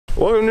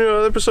Welcome to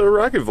another episode of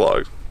Rocket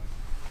Vlogs.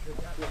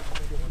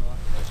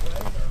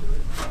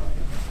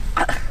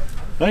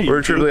 We're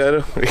at Tripoli,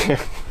 Idaho.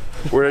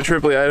 We're at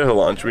Tripoli, Idaho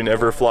launch. We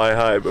never fly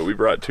high, but we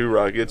brought 2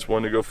 rockets,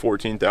 one to go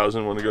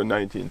 14,000, one to go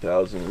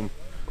 19,000. And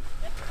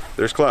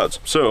there's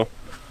clouds. So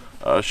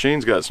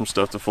Shane's got some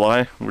stuff to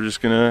fly. We're just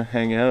gonna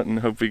hang out and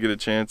hope we get a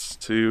chance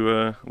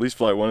to at least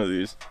fly one of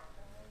these.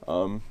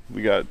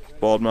 We got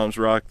Bald Mom's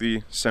Rock,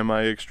 the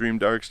semi-Extreme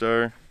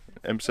Darkstar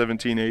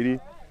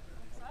M1580.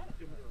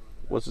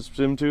 What's the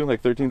sim to? Like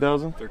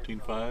 13,000?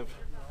 13.5.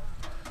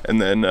 And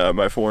then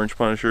my 4-inch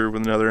Punisher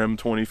with another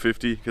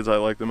M2050 because I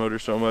like the motor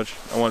so much.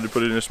 I wanted to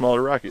put it in a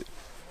smaller rocket.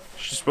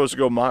 She's supposed to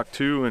go Mach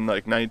 2 and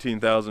like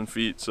 19,000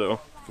 feet. So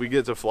if we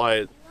get to fly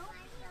it,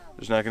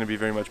 there's not going to be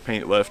very much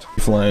paint left.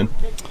 Flying.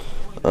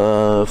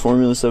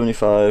 Formula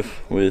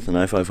 75 with an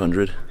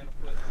i500.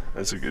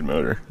 That's a good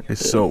motor.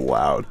 It's so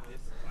loud.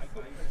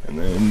 And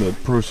then the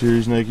Pro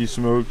Series Nike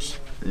smokes.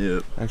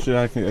 Yep. Actually,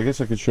 I guess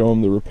I could show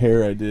them the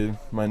repair I did.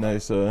 My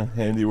nice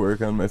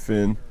handiwork on my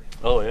fin.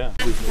 Oh yeah.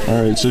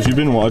 Alright, so if you've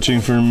been watching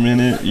for a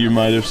minute, you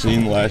might have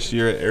seen last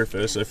year at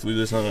Airfest, I flew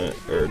this on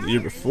or the year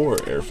before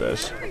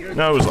Airfest.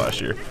 No, it was last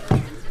year.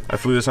 I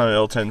flew this on an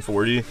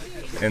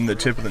L1040, and the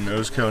tip of the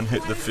nose cone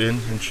hit the fin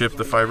and chipped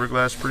the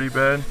fiberglass pretty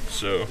bad.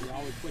 So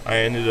I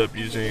ended up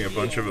using a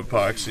bunch of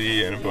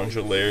epoxy and a bunch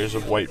of layers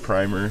of white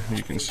primer.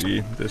 You can see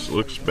this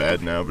looks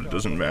bad now, but it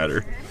doesn't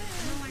matter.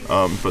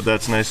 But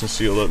that's nice and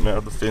sealed up now.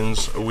 The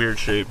fin's a weird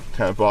shape,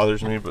 kind of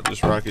bothers me, but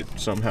this rocket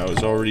somehow is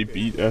already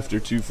beat after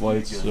 2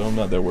 flights, so I'm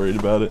not that worried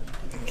about it.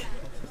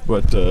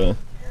 But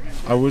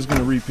I was going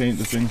to repaint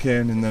the fin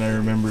can, and then I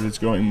remembered it's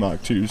going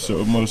Mach 2,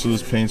 so most of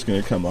this paint's going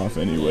to come off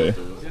anyway.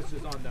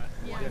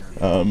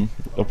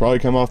 It'll probably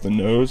come off the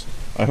nose.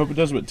 I hope it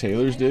does what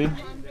Taylor's did,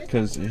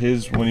 because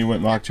when he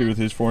went Mach 2 with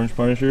his 4-inch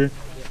Punisher,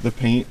 the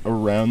paint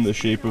around the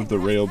shape of the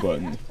rail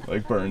button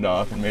like burned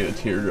off and made a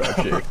teardrop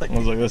shape. I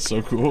was like, that's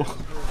so cool.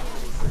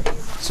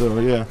 So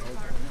yeah,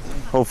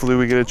 hopefully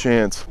we get a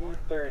chance.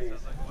 30s.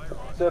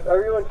 So if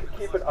everyone could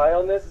keep an eye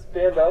on this,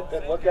 stand up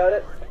and look at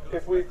it.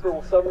 If we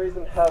for some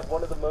reason have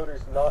one of the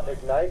motors not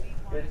ignite,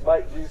 it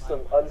might do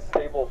some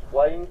unstable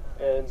flying,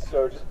 and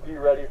so just be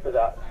ready for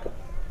that.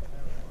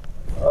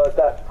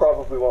 That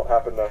probably won't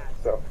happen though.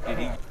 So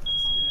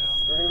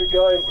we're going to be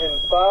going in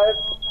 5,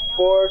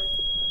 4,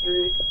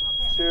 3,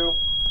 2,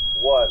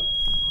 1.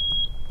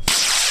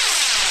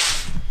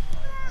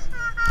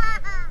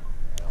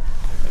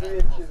 3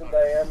 inches in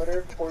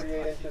diameter,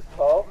 48 inches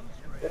tall.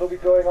 It'll be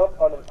going up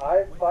on an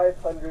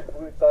i500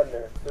 Blue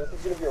Thunder. So this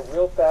is going to be a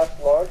real fast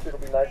launch. It'll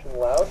be nice and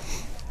loud.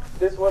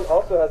 This one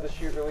also has a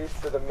chute release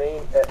for the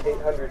main at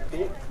 800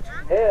 feet.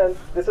 And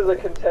this is a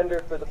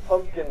contender for the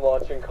pumpkin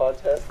launching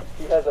contest.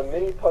 He has a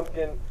mini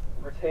pumpkin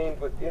retained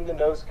within the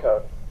nose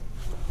cone.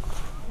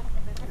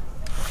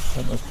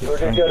 We're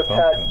going to go to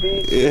pad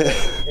B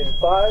in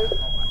 5,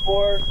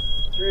 4,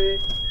 3,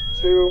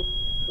 2,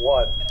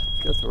 1.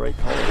 Got the right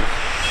color.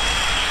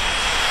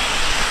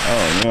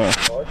 Oh no.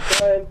 Oh, it's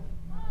done.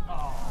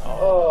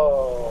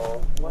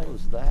 Oh. What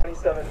was that?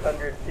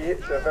 2,700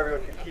 feet, so if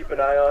everyone could keep an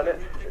eye on it,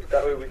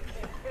 that way we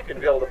can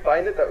be able to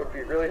find it, that would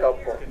be really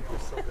helpful.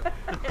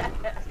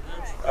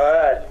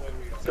 Alright,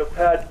 so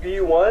pad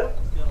B1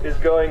 is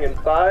going in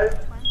 5,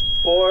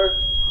 4,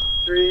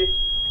 3,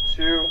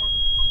 2,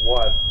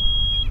 1.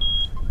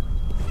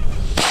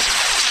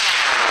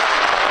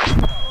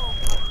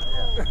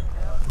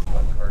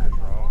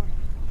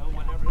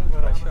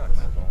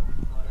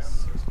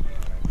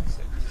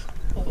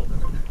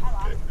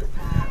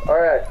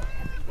 Alright,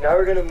 now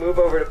we're going to move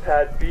over to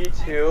pad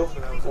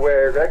B2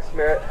 where Rex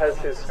Merritt has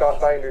his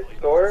Scott Binder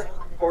Thor,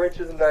 4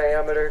 inches in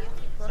diameter,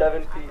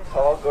 7 feet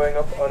tall, going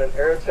up on an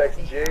Aerotech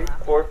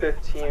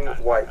J415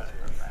 white.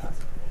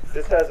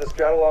 This has a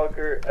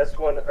Stratologger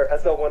S1 or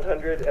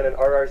SL100 and an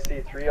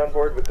RRC3 on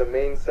board with the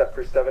main set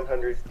for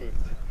 700 feet.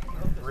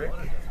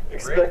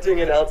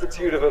 Expecting an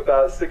altitude of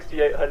about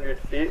 6,800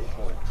 feet.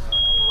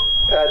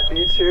 Pad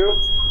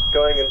B2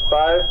 going in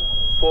 5,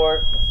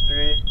 4,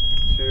 3,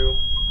 2,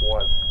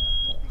 1.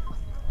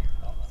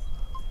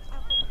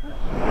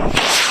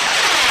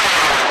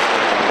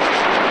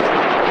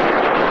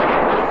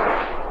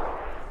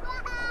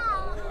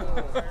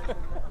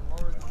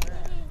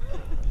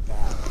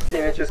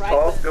 Inches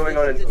tall, going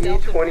on an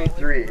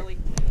E23.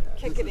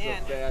 Kick it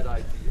in.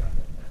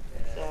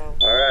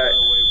 Alright,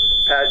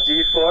 pad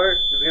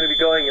D4 is going to be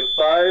going in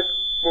 5,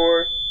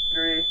 4,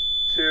 3,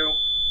 2,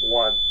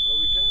 1.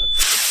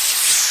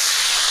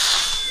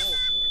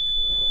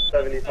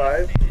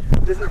 75.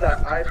 This is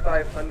that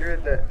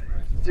i500 that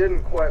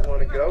didn't quite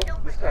want to go.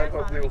 This time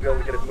hopefully we'll be able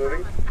to get it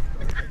moving.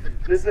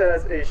 This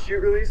has a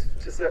chute release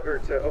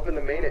to open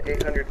the main at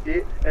 800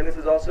 feet, and this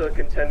is also a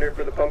contender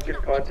for the pumpkin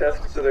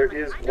contest, so there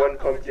is 1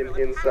 pumpkin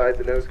inside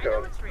the nose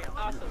cone.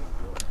 Awesome.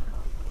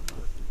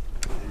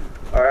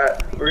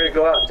 Alright, we're going to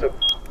go out to...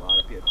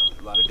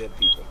 A lot of dead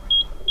people.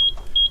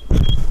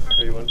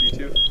 Are you on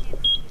B2?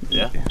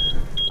 Yeah.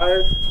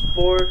 5,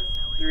 4,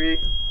 3,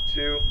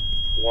 2,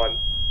 1.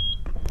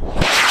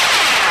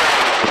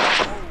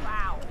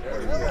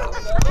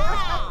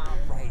 Wow.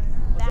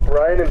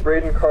 Ryan and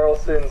Braden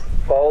Carlson's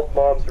Bald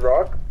Mom's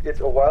Rock. It's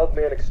a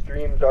Wildman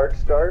Extreme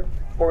Darkstar,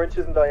 4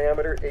 inches in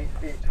diameter, 8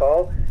 feet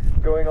tall,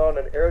 going on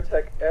an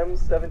Aerotech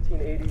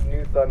M1750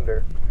 New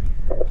Thunder.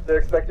 They're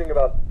expecting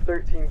about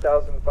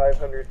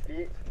 13,500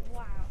 feet.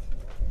 Wow.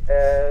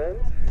 And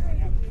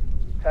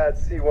pad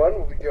C1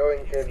 will be going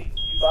in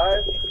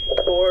 5,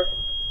 4,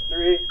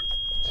 3,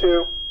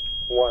 2,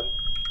 1.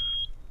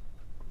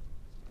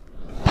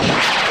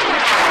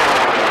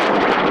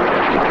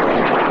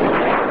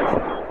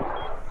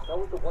 That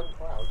was the one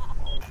cloud.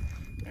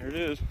 There it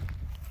is.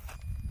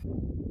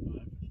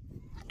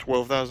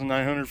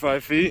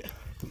 12,905 feet.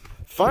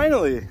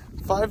 Finally,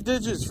 5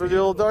 digits for the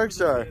old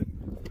Darkstar.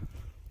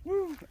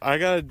 Woo. I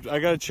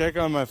gotta check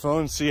on my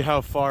phone and see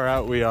how far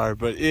out we are,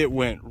 but it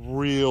went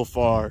real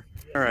far.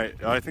 All right,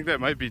 I think that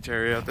might be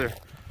Terry out there.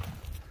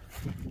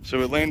 So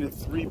it landed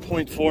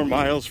 3.4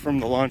 miles from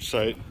the launch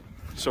site.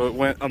 So it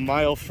went a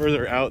mile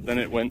further out than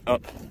it went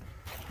up.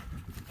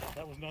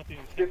 That was not the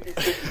intent.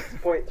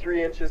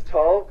 56.3 inches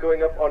tall,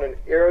 going up on an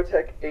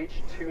Aerotech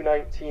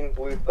H219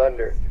 Blue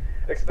Thunder.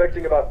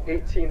 Expecting about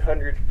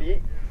 1,800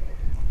 feet.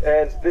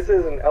 And this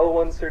is an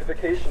L1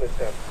 certification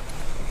attempt.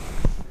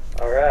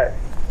 All right,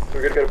 so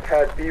we're gonna go to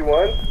pad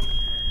B1.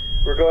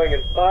 We're going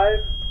in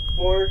 5,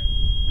 4,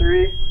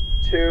 3,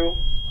 2,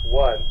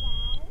 1.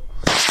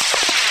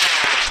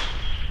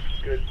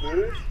 Good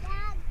boost.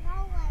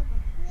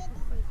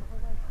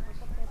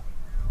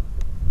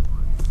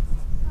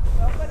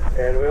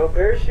 And we'll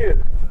parachute.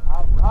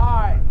 All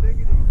right.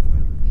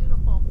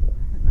 Beautiful.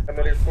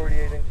 Diameter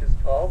 48 inches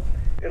tall.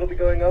 It'll be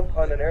going up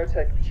on an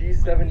Aerotech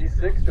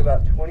G76 to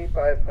about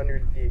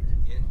 2,500 feet.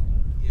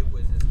 It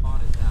was as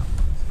hot as that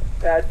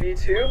was. Pad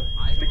B2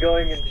 will be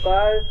going in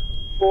 5,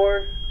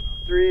 4,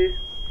 3,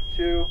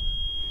 2,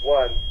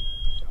 1.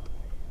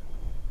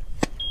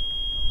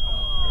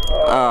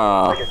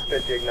 I can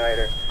spit the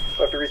igniter.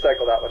 We'll have to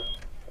recycle that one.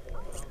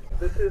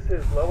 This is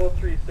his level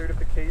 3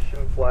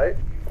 certification flight.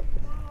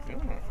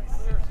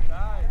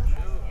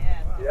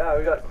 Yeah,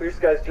 we got clear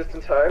skies just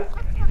in time.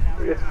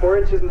 It's 4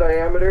 inches in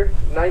diameter,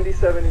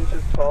 97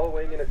 inches tall,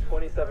 weighing in at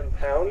 27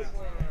 pounds.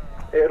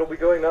 It'll be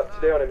going up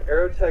today on an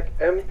Aerotech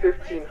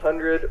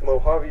M1500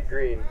 Mojave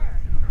Green.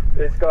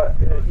 It's got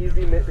an two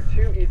easy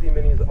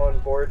minis on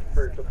board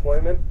for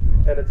deployment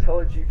and a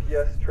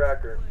tele-GPS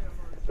tracker.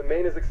 The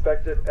main is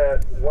expected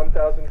at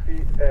 1,000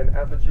 feet and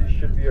apogee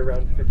should be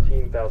around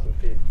 15,000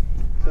 feet.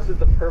 So this is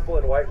the purple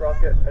and white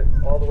rocket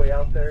all the way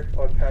out there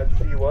on pad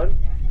C1.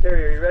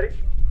 Terry, are you ready?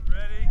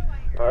 Ready.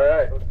 All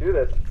right, let's do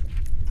this.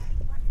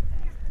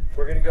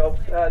 We're gonna go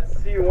pad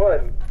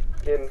C1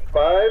 in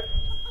 5,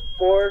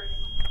 4,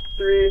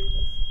 3,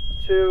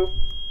 2,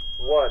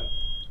 1.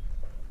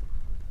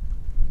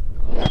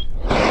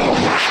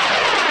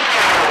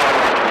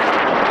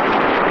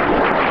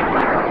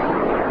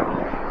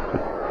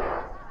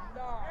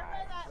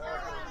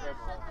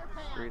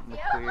 Straight in the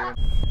clear.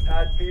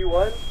 Pad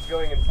B1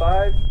 going in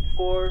 5,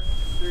 4,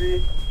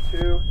 3,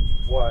 2,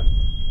 1.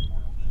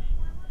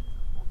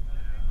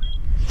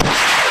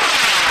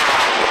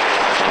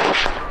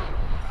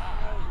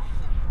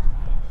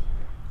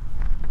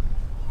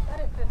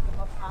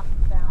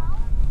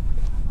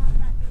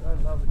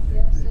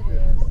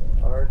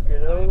 Arc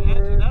it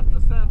over. That's the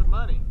sound of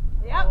money.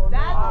 Yep, that's a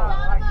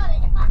lot of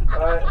money.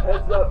 Alright,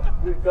 heads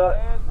up. We've got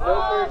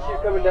no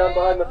parachute coming down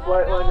behind the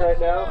flight line right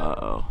now.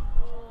 Uh-oh.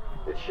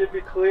 It should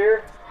be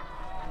clear.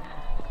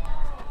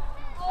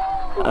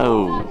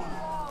 Oh.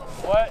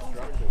 What?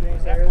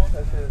 Harris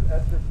has his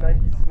Estes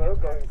Nike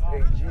Smoke on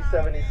a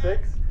G76,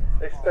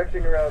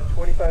 expecting around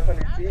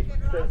 2,500 feet.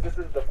 Says this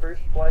is the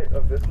first flight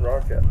of this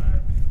rocket.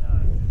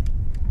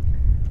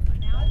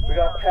 We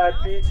got pad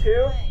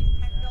B2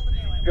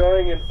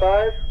 going in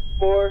 5,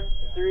 4,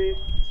 3,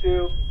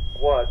 2,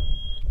 1.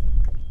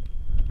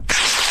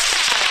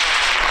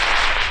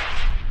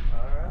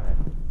 Alright.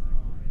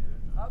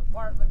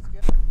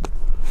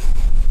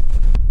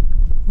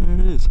 There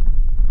it is.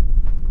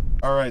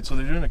 All right, so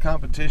they're doing a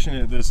competition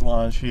at this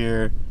launch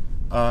here,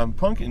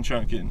 pumpkin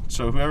chunking.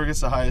 So whoever gets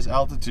the highest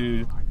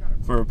altitude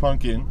for a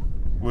pumpkin,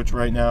 which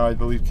right now I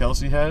believe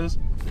Kelsey has,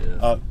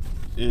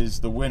 is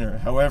the winner.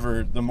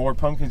 However, the more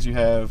pumpkins you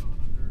have,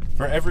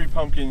 for every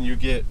pumpkin you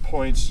get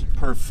points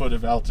per foot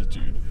of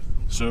altitude.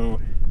 So,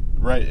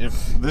 right,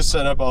 if this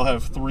setup, I'll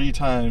have 3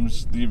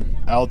 times the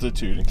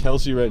altitude. And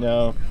Kelsey right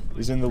now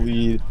is in the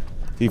lead.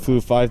 He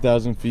flew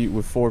 5,000 feet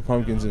with 4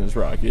 pumpkins in his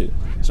rocket.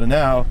 So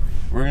now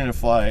we're gonna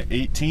fly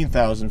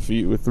 18,000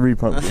 feet with 3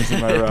 pumpkins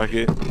in my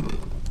rocket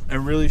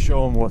and really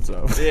show him what's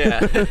up. Yeah.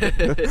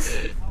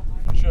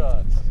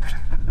 Shots.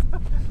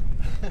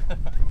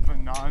 A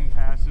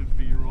non-passive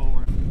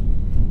B-roll.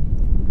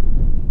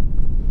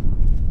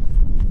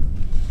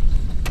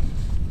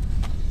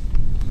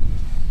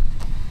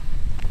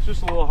 It's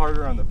just a little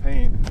harder on the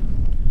paint.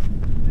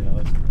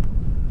 Yeah,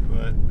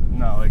 but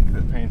not like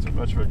the paint's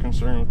much of a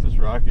concern with this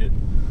rocket.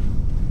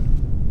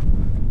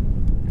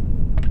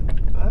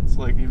 That's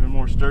like even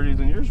more sturdy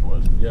than yours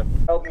was. Yeah.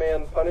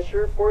 Wildman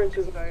Punisher, 4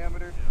 inches in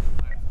diameter,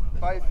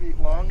 5 feet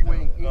long,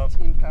 weighing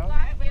 18 pounds.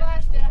 We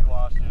lost you.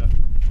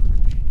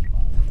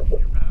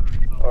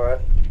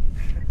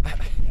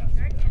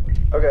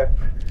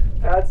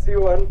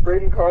 C1,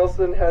 Braden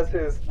Carlson has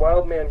his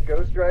Wildman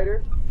Ghost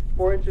Rider,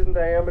 4 inches in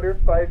diameter,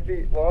 5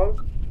 feet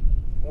long,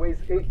 weighs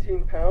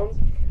 18 pounds,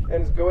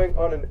 and is going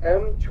on an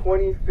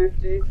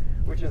M2050,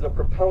 which is a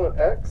Propellant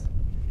X.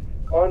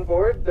 On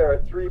board, there are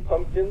 3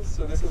 pumpkins,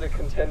 so this is a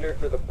contender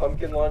for the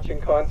pumpkin launching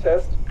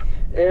contest.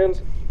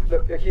 And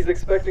he's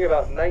expecting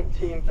about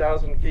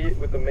 19,000 feet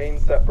with the main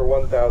set for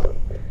 1,000.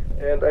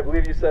 And I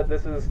believe you said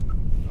this is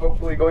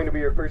hopefully going to be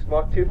your first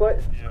mock 2 flight?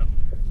 Yeah.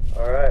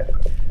 Alright.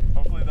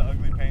 Hopefully the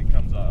ugly paint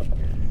comes off.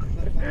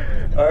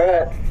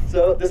 Alright,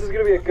 so this is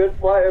going to be a good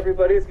fly,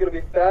 everybody. It's going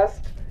to be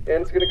fast,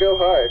 and it's going to go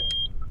high.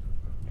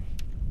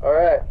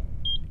 Alright.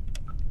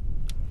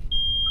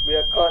 We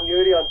have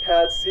continuity on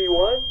pad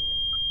C1.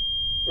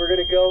 We're going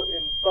to go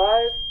in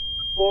 5,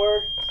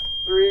 4,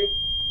 3,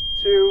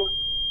 2,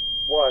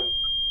 1.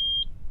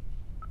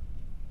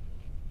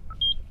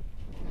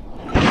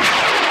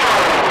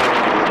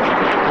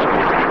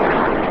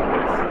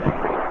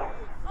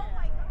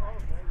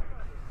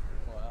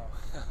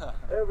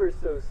 Ever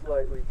so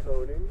slightly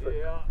coning, but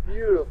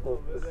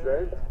beautiful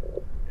descent.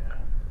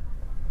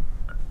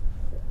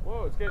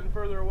 Whoa, it's getting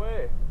further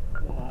away.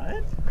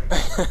 What?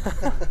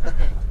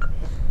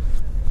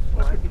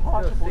 What could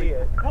possibly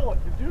tell it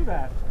to do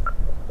that?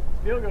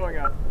 Still going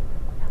up.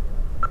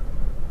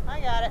 I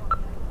got it.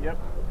 Yep.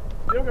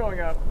 Still going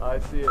up. I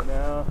see it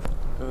now.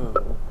 Oh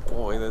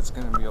boy, that's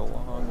gonna be a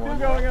long Still one.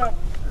 going up.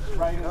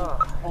 Right in the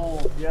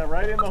hole. Yeah,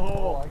 right in the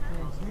hole.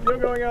 Still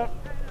going up.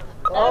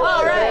 All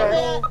right,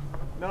 man.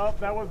 No,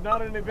 that was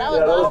not an event. That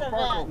was not an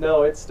event.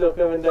 No, it's still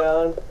coming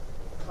down.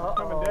 It's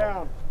coming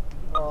down.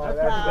 Oh, That's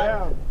that's coming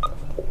down.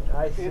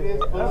 I see it.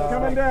 That's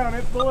coming down.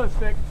 It's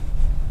ballistic.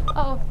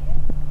 Oh.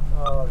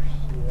 Oh,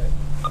 shit.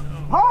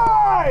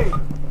 Hi!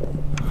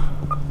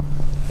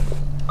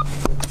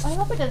 I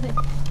hope it doesn't.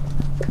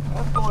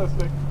 That's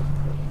ballistic.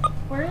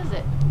 Where is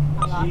it?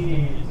 I lost it.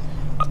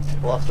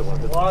 Jeez. Lost it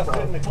one. Lost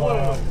it in the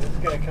cloud. It's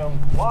gonna come.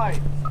 Why?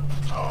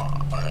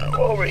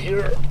 Over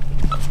here.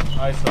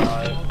 I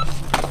saw it.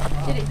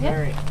 Did it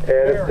hit?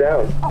 And it's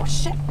down. Oh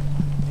shit.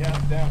 Yeah,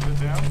 it's down.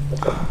 It's down.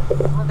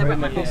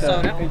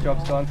 Paint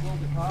job's gone.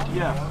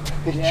 Yeah.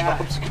 Paint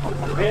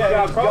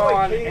job's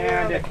gone,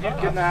 and if you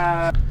can,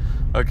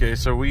 Okay,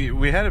 so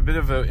we had a bit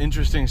of an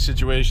interesting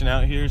situation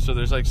out here. So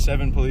there's like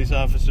 7 police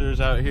officers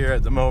out here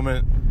at the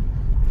moment.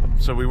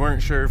 So we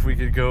weren't sure if we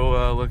could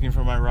go looking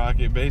for my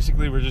rocket.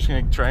 Basically, we're just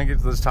gonna try and get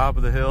to the top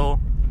of the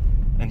hill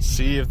and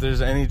see if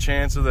there's any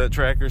chance of that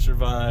tracker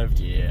survived.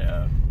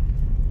 Yeah.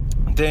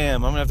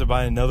 Damn, I'm gonna have to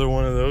buy another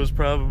one of those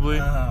probably.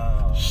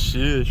 Oh.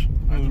 Shish.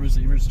 Are the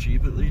receivers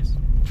cheap at least?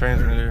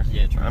 Transmitter.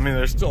 Yeah, transmitter. I mean,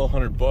 they're still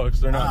 $100.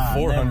 They're not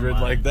 400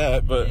 like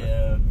that, but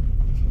yeah.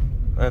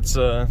 that's 2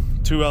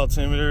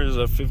 altimeters,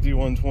 a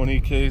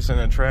 5120 case, and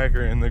a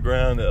tracker in the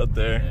ground out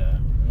there. Yeah.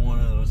 One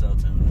of those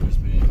altimeters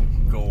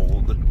being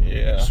gold.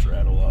 Yeah.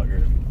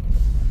 Stratologger.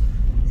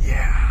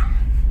 Yeah.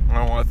 I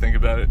don't want to think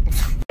about it.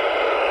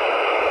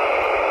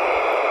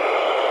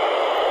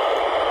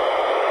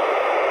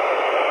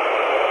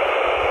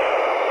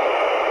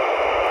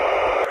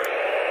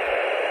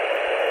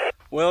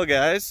 Well,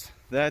 guys,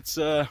 that's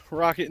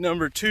rocket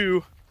number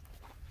 2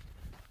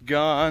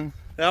 gone.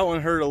 That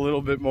one hurt a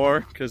little bit more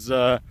because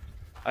I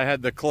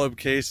had the club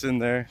case in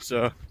there,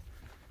 so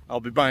I'll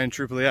be buying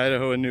Tripoli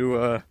Idaho a new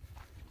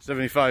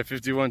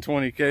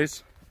 75-5120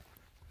 case.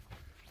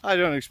 I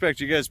don't expect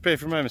you guys to pay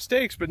for my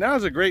mistakes, but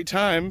now's a great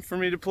time for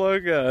me to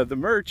plug the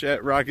merch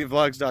at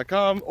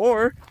rocketvlogs.com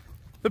or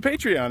the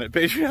Patreon at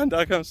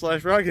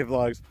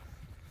patreon.com/rocketvlogs.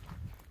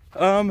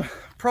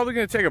 Probably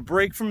gonna take a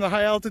break from the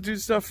high altitude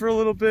stuff for a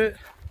little bit.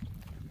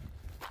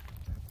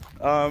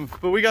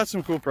 But we got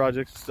some cool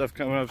projects and stuff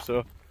coming up,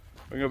 so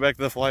we're gonna go back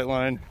to the flight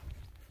line.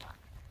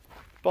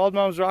 Bald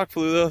Mom's rock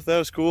flew though, that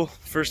was cool.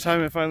 First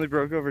time it finally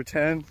broke over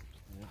 10.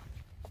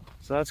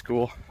 So that's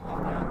cool.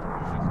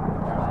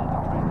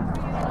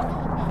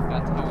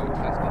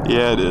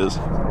 Yeah, it is.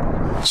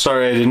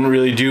 Sorry I didn't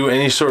really do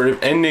any sort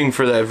of ending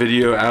for that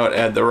video out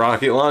at the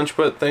rocket launch,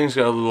 but things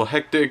got a little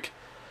hectic.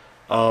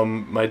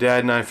 My dad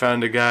and I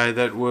found a guy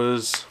that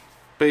was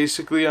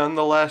basically on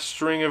the last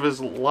string of his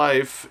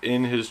life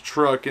in his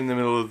truck in the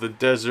middle of the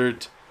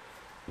desert.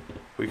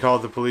 We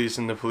called the police,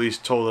 and the police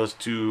told us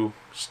to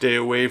stay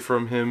away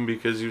from him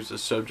because he was the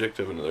subject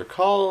of another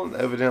call, and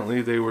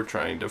evidently they were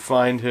trying to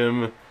find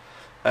him.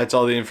 That's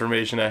all the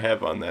information I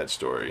have on that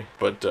story.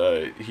 But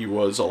he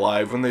was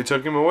alive when they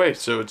took him away,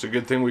 so it's a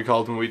good thing we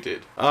called when we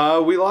did.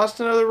 We lost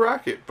another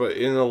rocket, but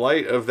in the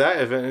light of that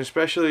event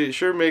especially, it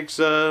sure makes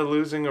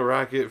losing a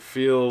rocket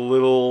feel a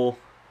little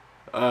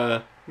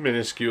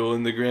minuscule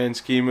in the grand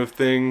scheme of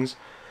things.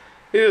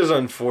 It is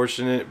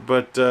unfortunate,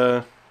 but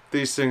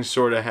these things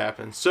sort of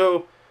happen.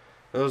 So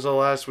that was the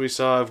last we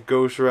saw of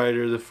Ghost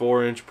Rider, the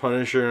 4-inch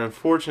Punisher, and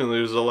unfortunately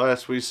it was the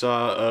last we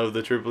saw of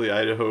the Tripoli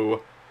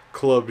Idaho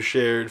club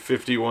shared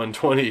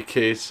 5120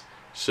 case.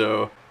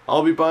 So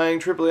I'll be buying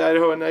Tripoli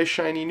Idaho a nice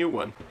shiny new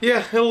one.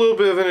 Yeah, a little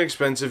bit of an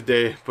expensive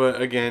day, but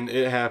again,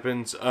 it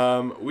happens.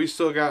 We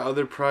still got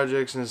other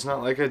projects, and it's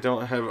not like I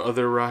don't have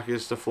other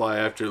rockets to fly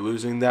after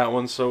losing that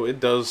one, so it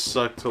does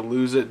suck to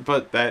lose it,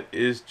 but that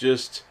is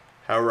just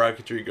how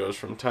rocketry goes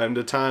from time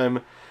to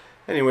time.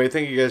 Anyway,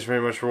 thank you guys very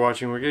much for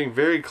watching. We're getting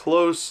very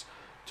close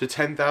to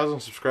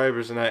 10,000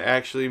 subscribers, and I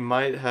actually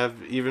might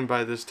have, even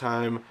by this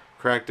time,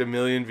 cracked 1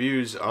 million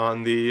views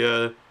on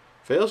the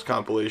fails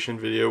compilation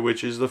video,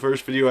 which is the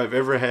first video I've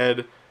ever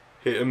had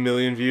hit 1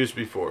 million views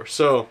before.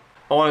 So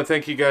I want to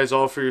thank you guys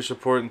all for your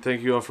support, and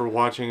thank you all for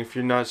watching. If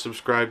you're not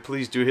subscribed,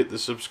 please do hit the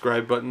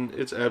subscribe button.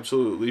 It's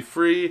absolutely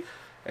free,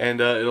 and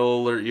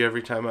it'll alert you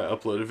every time I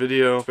upload a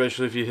video,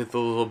 especially if you hit the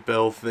little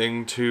bell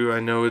thing too.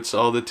 I know it's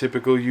all the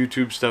typical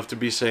YouTube stuff to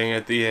be saying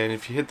at the end.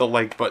 If you hit the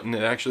like button,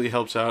 it actually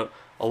helps out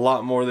a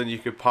lot more than you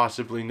could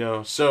possibly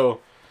know. So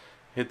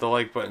hit the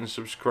like button,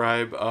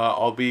 subscribe.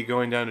 I'll be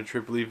going down to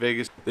Tripoli,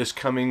 Vegas this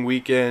coming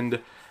weekend,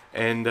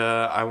 and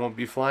I won't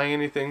be flying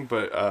anything,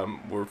 but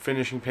we're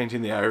finishing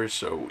painting the iris,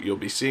 so you'll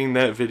be seeing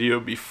that video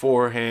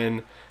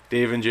beforehand.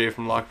 Dave and Jay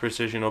from Lock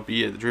Precision will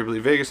be at the Tripoli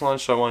Vegas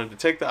launch, so I wanted to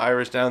take the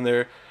iris down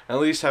there and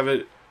at least have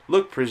it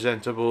look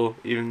presentable,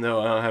 even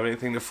though I don't have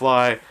anything to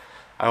fly.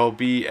 I will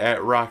be at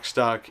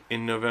Rockstock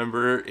in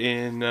November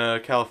in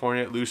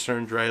California at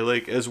Lucerne Dry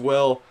Lake as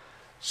well.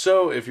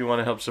 So if you want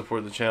to help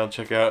support the channel,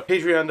 check out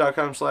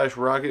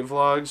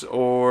patreon.com/rocketvlogs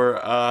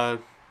or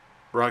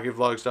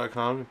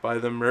rocketvlogs.com to buy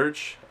the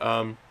merch.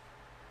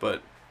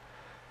 But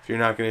if you're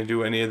not going to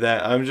do any of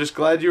that, I'm just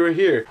glad you were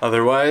here.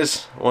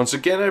 Otherwise, once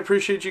again, I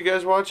appreciate you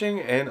guys watching,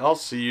 and I'll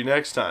see you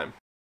next time.